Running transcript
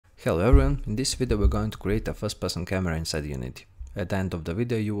Hello everyone, in this video we're going to create a first-person camera inside Unity. At the end of the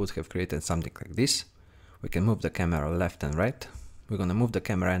video you would have created something like this. We can move the camera left and right. We're gonna move the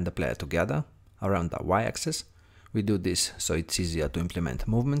camera and the player together around the y-axis. We do this so it's easier to implement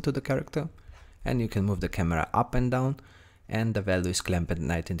movement to the character. And you can move the camera up and down, and the value is clamped at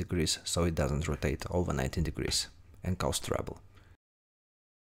 90 degrees so it doesn't rotate over 90 degrees and cause trouble.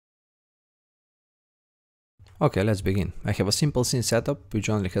 Okay, let's begin. I have a simple scene setup which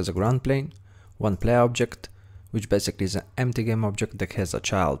only has a ground plane, one player object, which basically is an empty game object that has a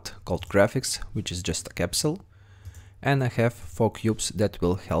child called graphics, which is just a capsule, and I have 4 cubes that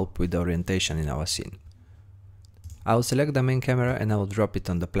will help with the orientation in our scene. I will select the main camera and I will drop it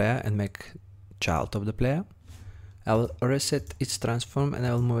on the player and make child of the player. I will reset its transform and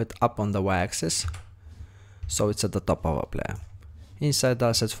I will move it up on the y-axis so it's at the top of our player. Inside the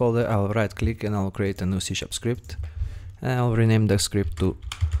assets folder I will right click and I will create a new C# script and I will rename the script to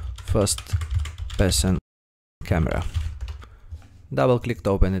FirstPersonCamera. Double click to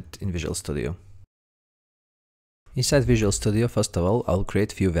open it in Visual Studio. Inside Visual Studio, first of all, I will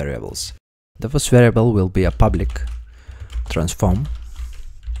create few variables. The first variable will be a public transform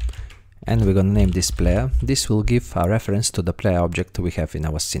and we're gonna name this player. This will give a reference to the player object we have in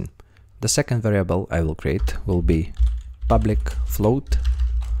our scene. The second variable I will create will be public float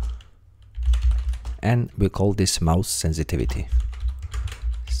and we call this mouseSensitivity.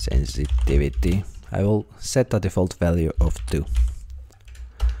 I will set a default value of 2.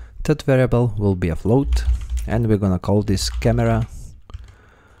 Third variable will be a float and we're gonna call this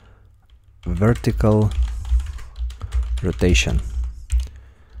cameraVerticalRotation.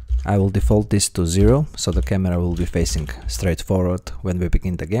 I will default this to 0 so the camera will be facing straight forward when we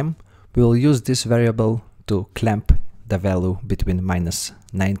begin the game. We will use this variable to clamp the value between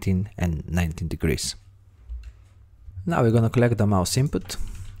 -19 and 19 degrees. Now we're gonna collect the mouse input.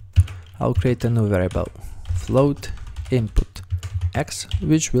 I'll create a new variable, float input x,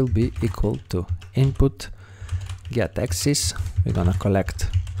 which will be equal to input get axis. We're gonna collect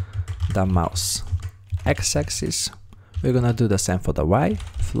the mouse x-axis. We're gonna do the same for the y,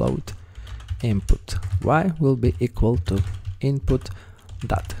 float input y will be equal to input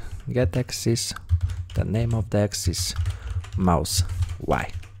dot get axis, the name of the axis, mouse y.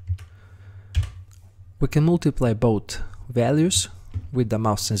 We can multiply both values with the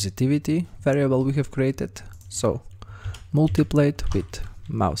mouse sensitivity variable we have created. So multiply it with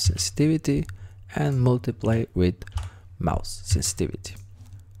mouse sensitivity and multiply with mouse sensitivity.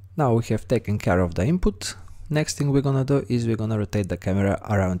 Now we have taken care of the input. Next thing we're gonna do is we're gonna rotate the camera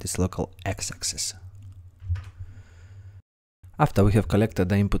around its local x-axis. After we have collected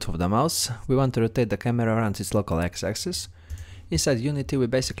the input of the mouse, we want to rotate the camera around its local x-axis. Inside Unity we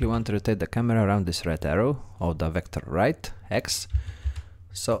basically want to rotate the camera around this red arrow or the vector right, x.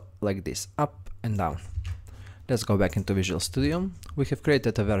 So like this, up and down. Let's go back into Visual Studio. We have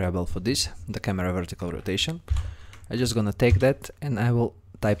created a variable for this, the camera vertical rotation. I'm just gonna take that and I will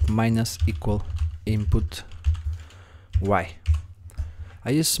type minus equal input y.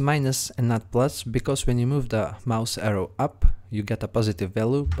 I use minus and not plus because when you move the mouse arrow up you get a positive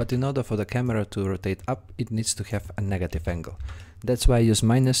value, but in order for the camera to rotate up it needs to have a negative angle. That's why I use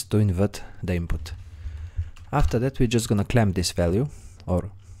minus to invert the input. After that we're just gonna clamp this value,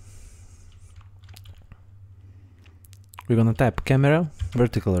 or we're gonna type camera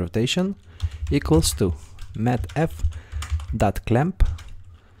vertical rotation equals to matf.clamp.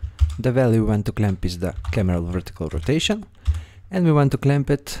 The value we want to clamp is the camera vertical rotation and we want to clamp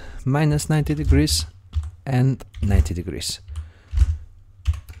it -90 degrees and 90 degrees.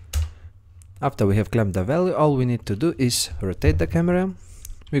 After we have clamped the value, all we need to do is rotate the camera.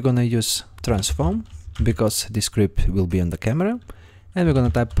 We're gonna use transform because this script will be on the camera, and we're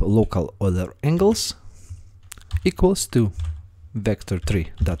gonna type local other angles equals to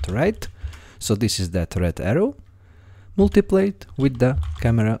vector3.right. So this is that red arrow multiplied with the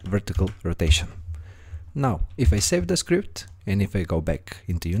camera vertical rotation. Now if I save the script and if I go back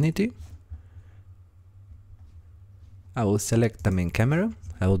into Unity, I will select the main camera.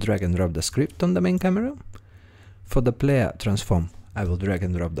 I will drag and drop the script on the main camera. For the player transform, I will drag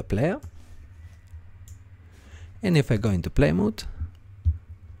and drop the player. And if I go into play mode,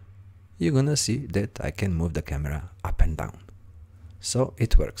 you're gonna see that I can move the camera up and down. So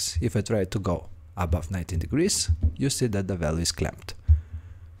it works. If I try to go above 19 degrees, you see that the value is clamped.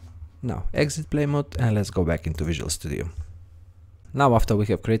 Now exit play mode and let's go back into Visual Studio. Now after we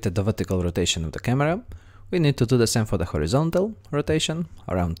have created the vertical rotation of the camera, we need to do the same for the horizontal rotation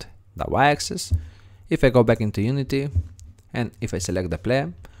around the y-axis. If I go back into Unity and if I select the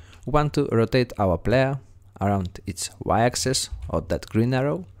player, we want to rotate our player around its y-axis or that green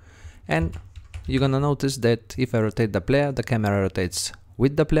arrow. And you're gonna notice that if I rotate the player, the camera rotates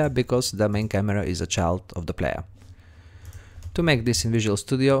with the player because the main camera is a child of the player. To make this in Visual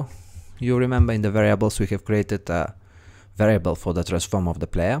Studio, you remember in the variables we have created a variable for the transform of the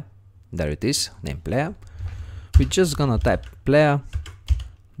player. There it is, name player. We're just gonna type player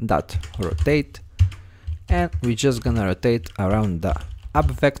dot rotate, and we're just gonna rotate around the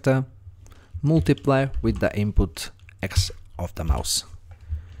up vector, multiply with the input X of the mouse.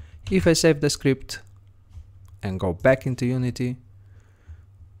 If I save the script and go back into Unity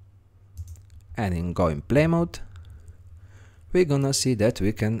and go in play mode, we're gonna see that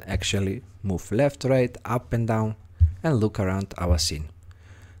we can actually move left, right, up and down and look around our scene.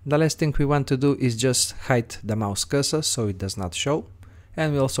 The last thing we want to do is just hide the mouse cursor so it does not show,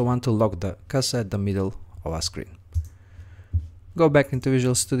 and we also want to lock the cursor at the middle of our screen. Go back into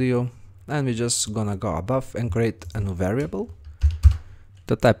Visual Studio and we're just gonna go above and create a new variable.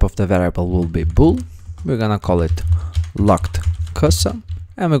 The type of the variable will be bool. We're gonna call it lockedCursor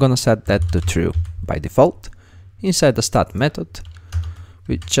and we're gonna set that to true by default. Inside the start method,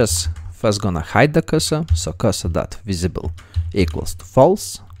 we just first gonna hide the cursor, so Cursor.visible equals to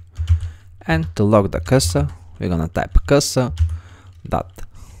false, and to lock the cursor, we're gonna type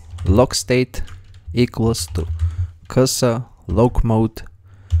Cursor.lockState equals to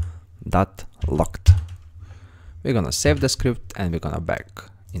CursorLockMode.Locked. We're gonna save the script and we're gonna back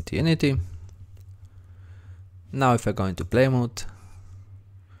into Unity. Now if I go into play mode,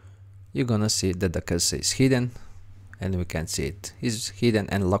 you're gonna see that the cursor is hidden, and we can see it is hidden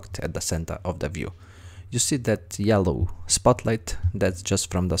and locked at the center of the view. You see that yellow spotlight? That's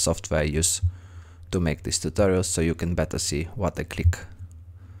just from the software I use to make this tutorial, so you can better see what I click.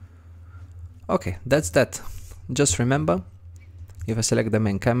 Okay, that's that. Just remember, if I select the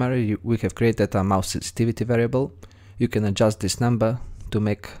main camera, we have created a mouse sensitivity variable. You can adjust this number to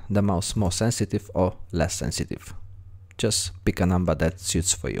make the mouse more sensitive or less sensitive. Just pick a number that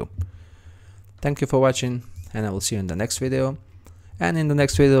suits for you. Thank you for watching, and I will see you in the next video. And in the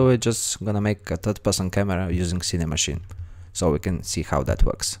next video we're just gonna make a third-person camera using Cinemachine, so we can see how that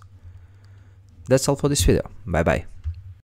works. That's all for this video. Bye bye.